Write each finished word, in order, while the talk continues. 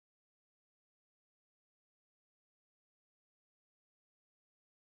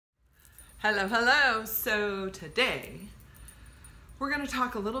Hello, hello. So today we're going to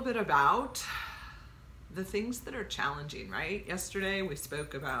talk a little bit about the things that are challenging, right? Yesterday we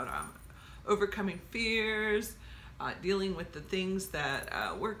spoke about overcoming fears, dealing with the things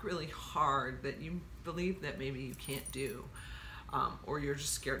that work really hard that you believe that maybe you can't do, or you're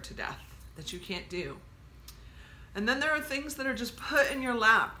just scared to death that you can't do. And then there are things that are just put in your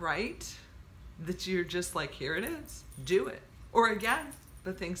lap, right? That you're just like, here it is, do it. Or again,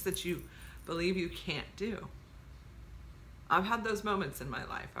 the things that you believe you can't do. I've had those moments in my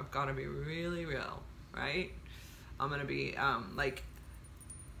life. I've got to be really real, right? I'm going to be like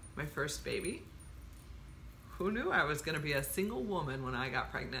my first baby. Who knew I was going to be a single woman when I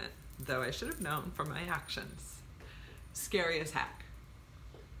got pregnant? Though I should have known from my actions. Scary as heck.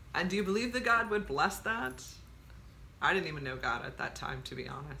 And do you believe that God would bless that? I didn't even know God at that time, to be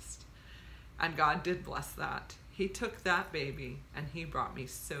honest. And God did bless that. He took that baby and he brought me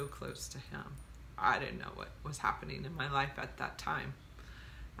so close to him. I didn't know what was happening in my life at that time.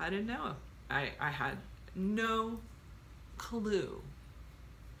 I didn't know. I had no clue.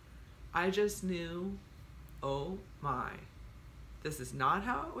 I just knew, oh my, this is not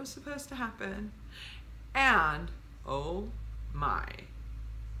how it was supposed to happen. And oh my,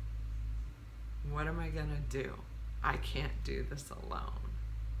 what am I gonna do? I can't do this alone.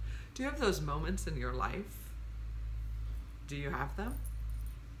 Do you have those moments in your life? Do you have them?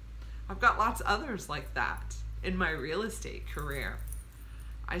 I've got lots of others like that in my real estate career.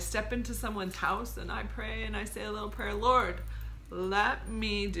 I step into someone's house and I pray and I say a little prayer, Lord, let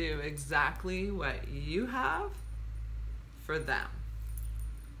me do exactly what you have for them.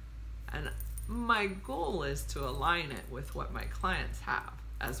 And my goal is to align it with what my clients have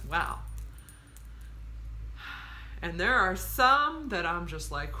as well. And there are some that I'm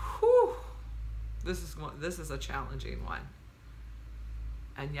just like, whew, this is a challenging one.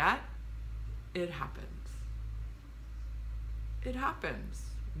 And yet, it happens. It happens.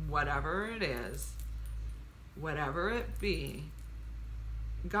 Whatever it is, whatever it be,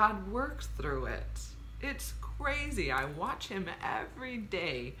 God works through it. It's crazy. I watch him every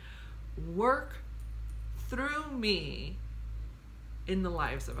day work through me in the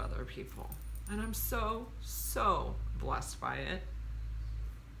lives of other people. And I'm so, so blessed by it.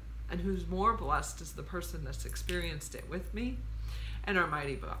 And who's more blessed is the person that's experienced it with me and our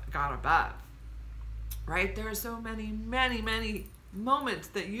mighty God above, right? There are so many, many, many moments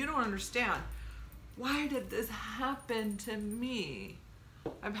that you don't understand. Why did this happen to me?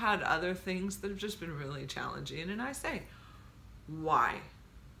 I've had other things that have just been really challenging, and I say, why?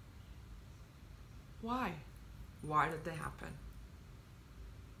 Why? Why did they happen?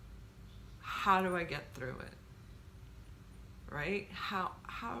 How do I get through it? Right?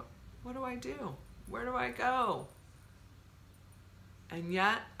 What do I do? Where do I go? And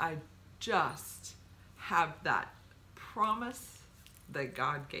yet I just have that promise that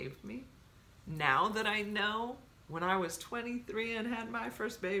God gave me. Now that I know, when I was 23 and had my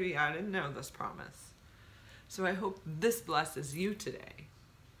first baby, I didn't know this promise. So I hope this blesses you today.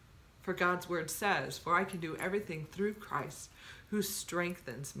 For God's word says, for I can do everything through Christ who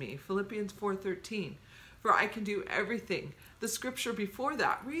strengthens me. Philippians 4:13. For I can do everything. The scripture before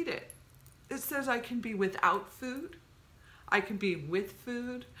that, read it. It says I can be without food. I can be with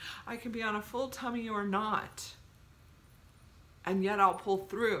food. I can be on a full tummy or not. And yet I'll pull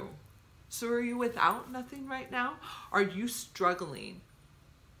through. So are you without nothing right now? Are you struggling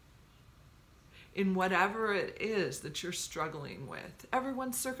in whatever it is that you're struggling with?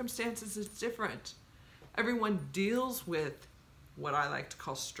 Everyone's circumstances is different. Everyone deals with what I like to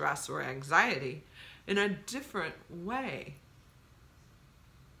call stress or anxiety in a different way.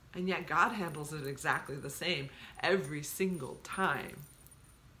 And yet God handles it exactly the same every single time.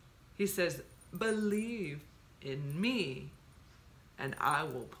 He says, believe in me and I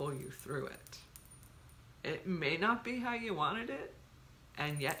will pull you through it. It may not be how you wanted it,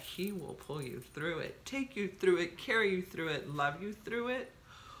 and yet he will pull you through it, take you through it, carry you through it, love you through it,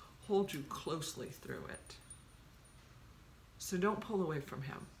 hold you closely through it. So don't pull away from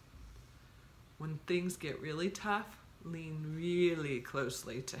him. When things get really tough, lean really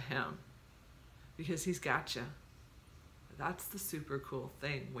closely to him because he's got you. That's the super cool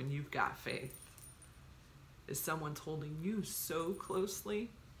thing when you've got faith, is someone's holding you so closely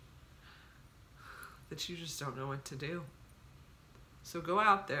that you just don't know what to do. So go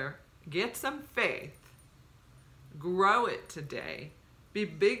out there, get some faith, grow it today, be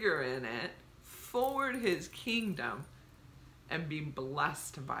bigger in it, forward his kingdom, and be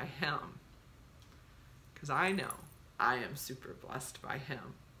blessed by him. Because I know I am super blessed by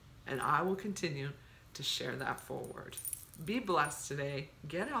him, and I will continue to share that forward. Be blessed today.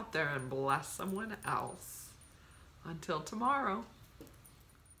 Get out there and bless someone else. Until tomorrow.